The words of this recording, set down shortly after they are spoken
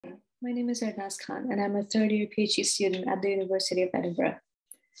My name is Arnaz Khan, and I'm a third-year PhD student at the University of Edinburgh.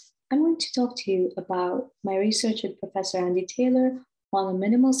 I'm going to talk to you about my research with Professor Andy Taylor on a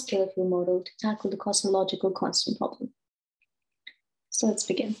minimal scalar field model to tackle the cosmological constant problem. So let's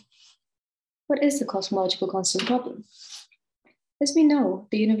begin. What is the cosmological constant problem? As we know,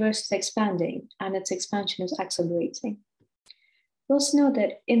 the universe is expanding and its expansion is accelerating. We also know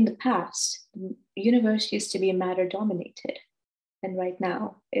that in the past, the universe used to be matter-dominated, and right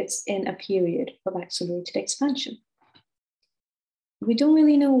now it's in a period of accelerated expansion. We don't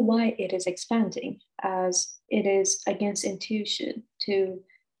really know why it is expanding, as it is against intuition to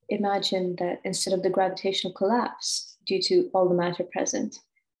imagine that instead of the gravitational collapse due to all the matter present,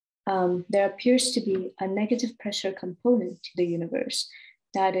 there appears to be a negative pressure component to the universe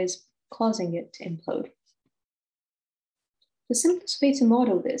that is causing it to implode. The simplest way to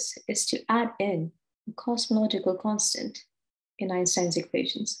model this is to add in a cosmological constant in Einstein's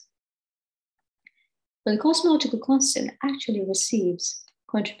equations. But the cosmological constant actually receives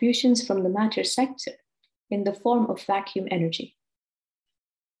contributions from the matter sector in the form of vacuum energy.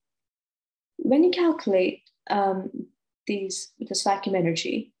 When you calculate this vacuum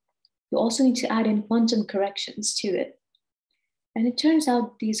energy, you also need to add in quantum corrections to it. And it turns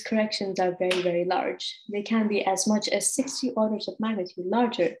out these corrections are very, very large. They can be as much as 60 orders of magnitude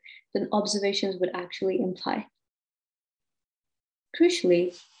larger than observations would actually imply.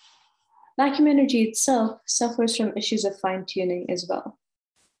 Crucially, vacuum energy itself suffers from issues of fine-tuning as well.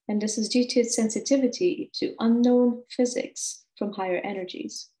 And this is due to its sensitivity to unknown physics from higher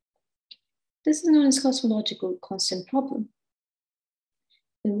energies. This is known as cosmological constant problem.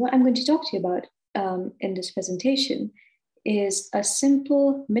 And what I'm going to talk to you about in this presentation is a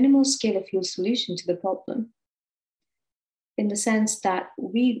simple minimal scalar field solution to the problem, in the sense that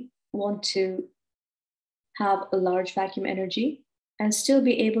we want to have a large vacuum energy and still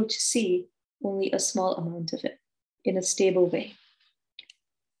be able to see only a small amount of it in a stable way.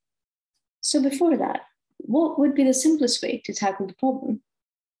 So before that, what would be the simplest way to tackle the problem?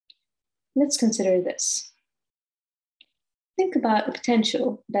 Let's consider this. Think about a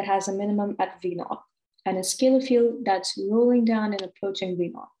potential that has a minimum at V0 and a scalar field that's rolling down and approaching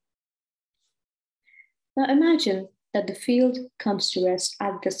V0. Now imagine that the field comes to rest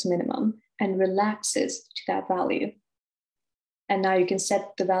at this minimum and relaxes to that value. And now you can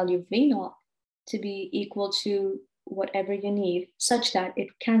set the value of V0 to be equal to whatever you need, such that it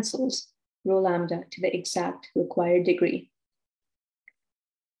cancels rho lambda to the exact required degree.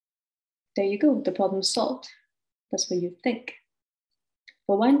 There you go, the problem is solved. That's what you think.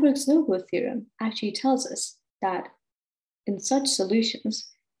 But Weinberg's no-go theorem actually tells us that in such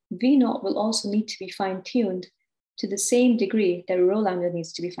solutions, V0 will also need to be fine-tuned to the same degree that rho lambda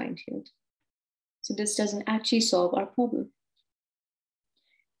needs to be fine-tuned. So this doesn't actually solve our problem.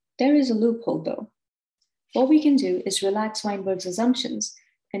 There is a loophole though. What we can do is relax Weinberg's assumptions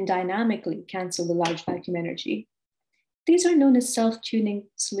and dynamically cancel the large vacuum energy. These are known as self-tuning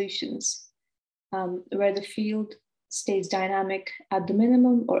solutions, where the field stays dynamic at the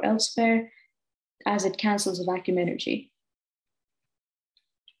minimum or elsewhere as it cancels the vacuum energy.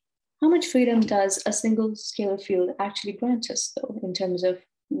 How much freedom does a single scalar field actually grant us though, in terms of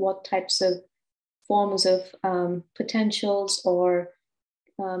what types of forms of potentials or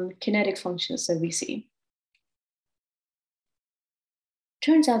kinetic functions that we see?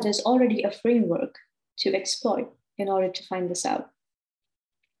 Turns out there's already a framework to exploit in order to find this out.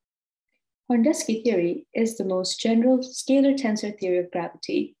 Horndeski theory is the most general scalar tensor theory of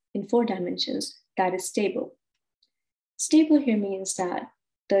gravity in 4 dimensions that is stable. Stable here means that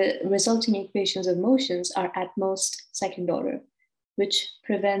the resulting equations of motions are at most second order, which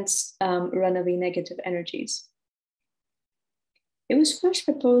prevents runaway negative energies. It was first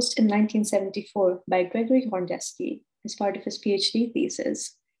proposed in 1974 by Gregory Horndeski as part of his PhD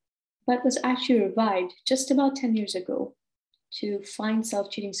thesis, but was actually revived just about 10 years ago to find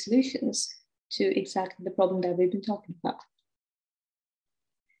self-tuning solutions to exactly the problem that we've been talking about.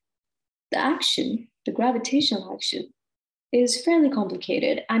 The action, the gravitational action, is fairly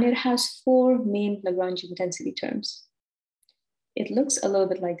complicated and it has 4 main Lagrangian density terms. It looks a little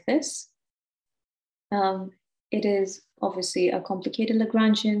bit like this. It is obviously a complicated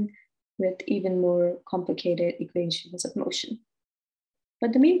Lagrangian with even more complicated equations of motion.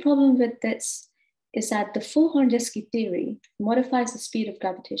 But the main problem with this is that the full Horndeski theory modifies the speed of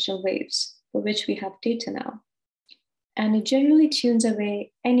gravitational waves, for which we have data now. And it generally tunes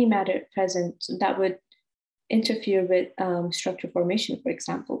away any matter present that would interfere with structure formation, for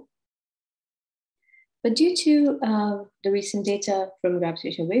example. But due to the recent data from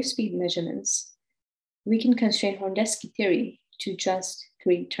gravitational wave speed measurements, we can constrain Horndeski theory to just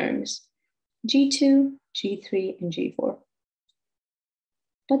three terms, G2, G3, and G4.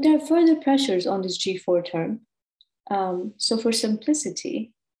 But there are further pressures on this G4 term. So for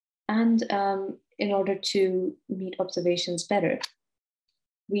simplicity and in order to meet observations better,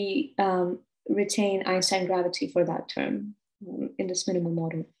 we retain Einstein gravity for that term in this minimal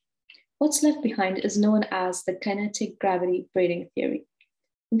model. What's left behind is known as the kinetic gravity braiding theory.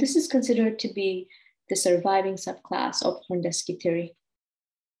 And this is considered to be the surviving subclass of Horndeski theory.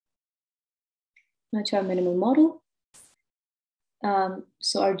 Now to our minimal model.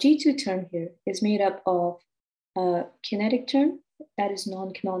 So our G2 term here is made up of a kinetic term that is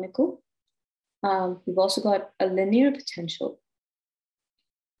non-canonical. We've also got a linear potential.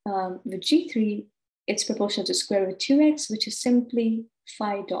 With G3, it's proportional to square root 2x, which is simply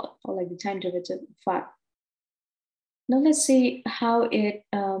phi dot, or like the time derivative of phi. Now let's see how it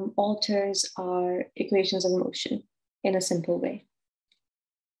alters our equations of motion in a simple way.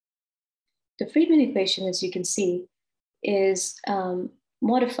 The Friedmann equation, as you can see, is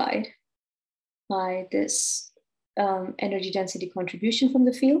modified by this energy density contribution from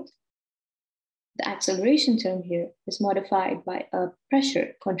the field. The acceleration term here is modified by a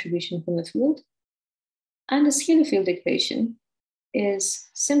pressure contribution from the field. And the scalar field equation is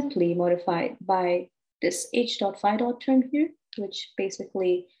simply modified by this h dot phi dot term here, which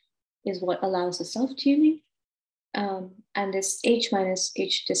basically is what allows the self-tuning, and this h minus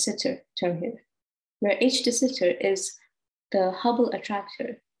h de Sitter term here, where h de Sitter is the Hubble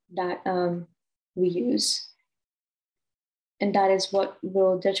attractor that we use. And that is what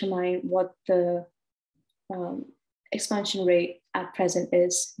will determine what the expansion rate at present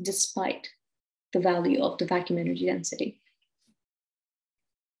is, despite the value of the vacuum energy density.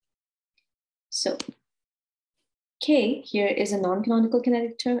 So K here is a non-canonical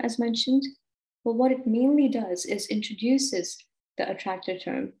kinetic term, as mentioned, but what it mainly does is introduces the attractor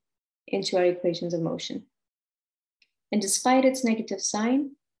term into our equations of motion. And despite its negative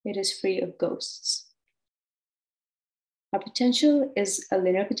sign, it is free of ghosts. Our potential is a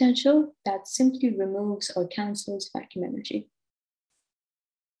linear potential that simply removes or cancels vacuum energy.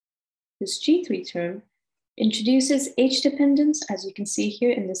 This G3 term introduces H dependence, as you can see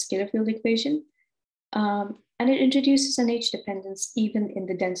here in the scalar field equation, and it introduces an H dependence even in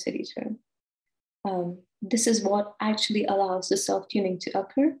the density term. This is what actually allows the self-tuning to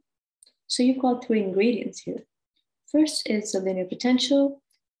occur. So you've got three ingredients here. First is the linear potential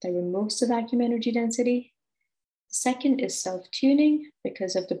that removes the vacuum energy density. Second is self-tuning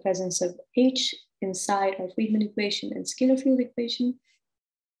because of the presence of H inside our Friedmann equation and scalar field equation.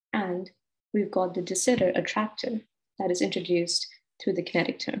 And we've got the de Sitter attractor that is introduced through the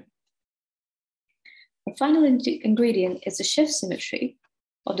kinetic term. Our final ingredient is the shift symmetry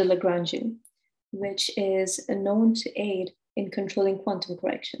of the Lagrangian, which is known to aid in controlling quantum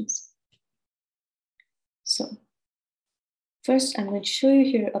corrections. So first, I'm going to show you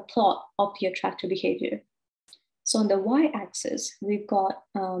here a plot of the attractor behavior. So on the y-axis, we've got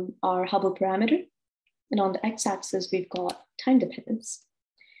our Hubble parameter, and on the x-axis, we've got time dependence.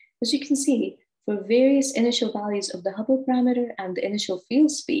 As you can see, for various initial values of the Hubble parameter and the initial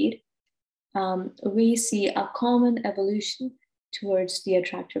field speed, we see a common evolution towards the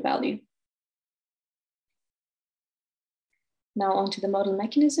attractor value. Now onto the model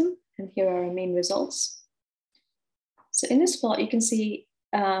mechanism, and here are our main results. So in this plot, you can see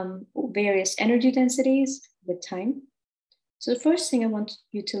various energy densities with time. So the first thing I want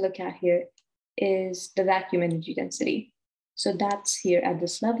you to look at here is the vacuum energy density. So that's here at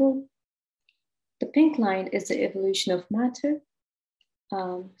this level. The pink line is the evolution of matter.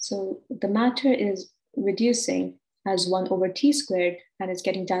 So the matter is reducing as 1 over t squared, and it's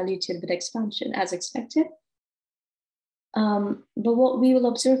getting diluted with expansion as expected. But what we will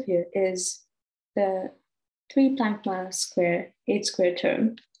observe here is the 3 Planck mass square, 8 square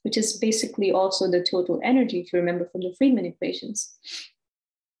term, which is basically also the total energy, if you remember from the Friedmann equations,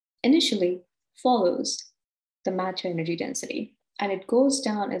 initially follows the matter energy density. And it goes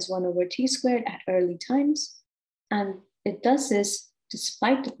down as 1 over t squared at early times. And it does this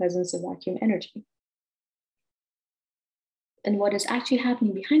despite the presence of vacuum energy. And what is actually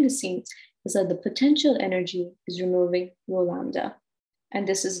happening behind the scenes is that the potential energy is removing rho lambda. And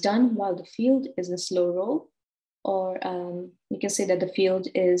this is done while the field is in slow roll, or you can say that the field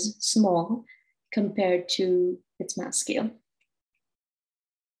is small compared to its mass scale.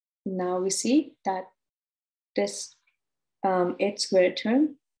 Now we see that this 8 squared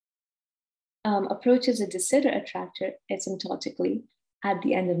term approaches a de Sitter attractor asymptotically at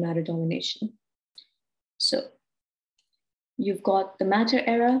the end of matter domination. So you've got the matter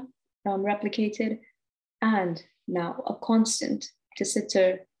era replicated, and now a constant de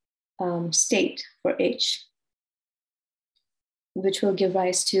Sitter state for H, which will give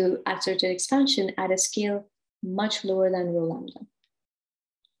rise to accelerated expansion at a scale much lower than rho lambda.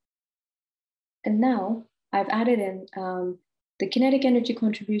 And now I've added in the kinetic energy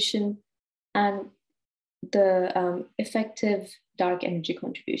contribution and the effective dark energy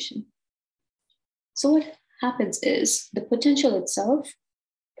contribution. So what happens is the potential itself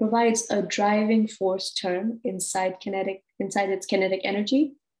provides a driving force term inside its kinetic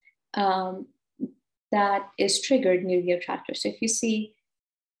energy that is triggered near the attractor. So if you see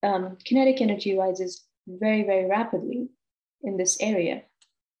kinetic energy rises very, very rapidly in this area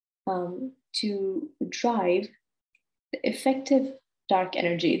to drive the effective dark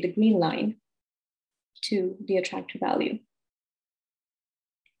energy, the green line, to the attractor value.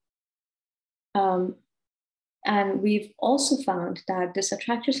 And we've also found that this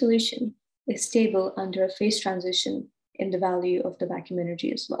attractor solution is stable under a phase transition in the value of the vacuum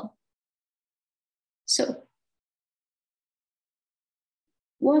energy as well. So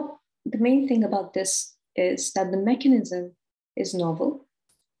what the main thing about this is that the mechanism is novel.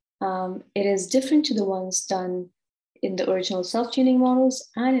 It is different to the ones done in the original self-tuning models,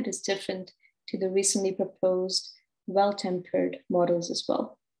 and it is different to the recently proposed well-tempered models as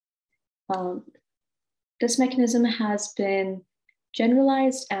well. This mechanism has been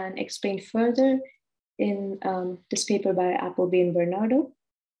generalized and explained further in this paper by Appleby and Bernardo,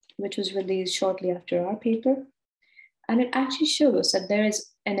 which was released shortly after our paper. And it actually shows that there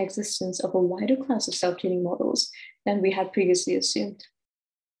is an existence of a wider class of self-tuning models than we had previously assumed.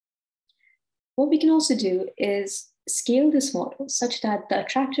 What we can also do is scale this model such that the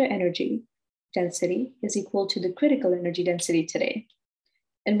attractor energy density is equal to the critical energy density today.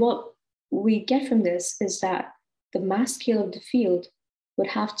 And what we get from this is that the mass scale of the field would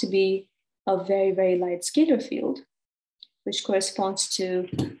have to be a very, very light scalar field, which corresponds to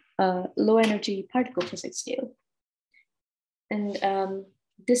a low energy particle physics scale. And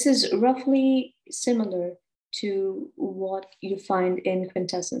this is roughly similar to what you find in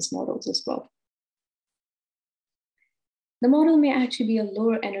quintessence models as well. The model may actually be a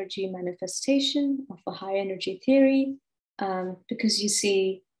lower energy manifestation of a high energy theory because you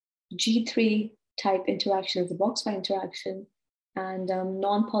see G3 type interactions, the box-by interaction, and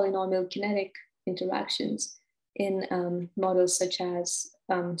non-polynomial kinetic interactions in models such as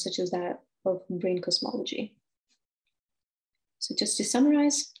that of brain cosmology. So just to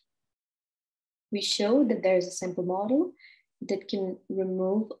summarize, we show that there is a simple model that can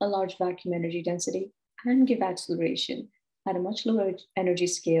remove a large vacuum energy density and give acceleration at a much lower energy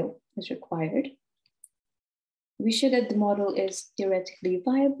scale as required. We show that the model is theoretically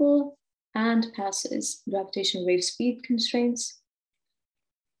viable and passes gravitational wave speed constraints,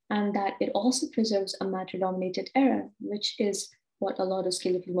 and that it also preserves a matter-dominated era, which is what a lot of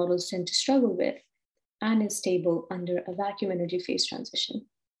scalar field models tend to struggle with, and is stable under a vacuum energy phase transition.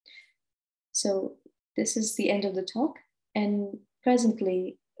 So this is the end of the talk, and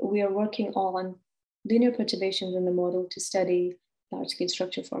presently we are working on linear perturbations in the model to study large-scale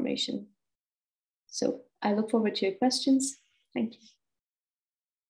structure formation. So I look forward to your questions. Thank you.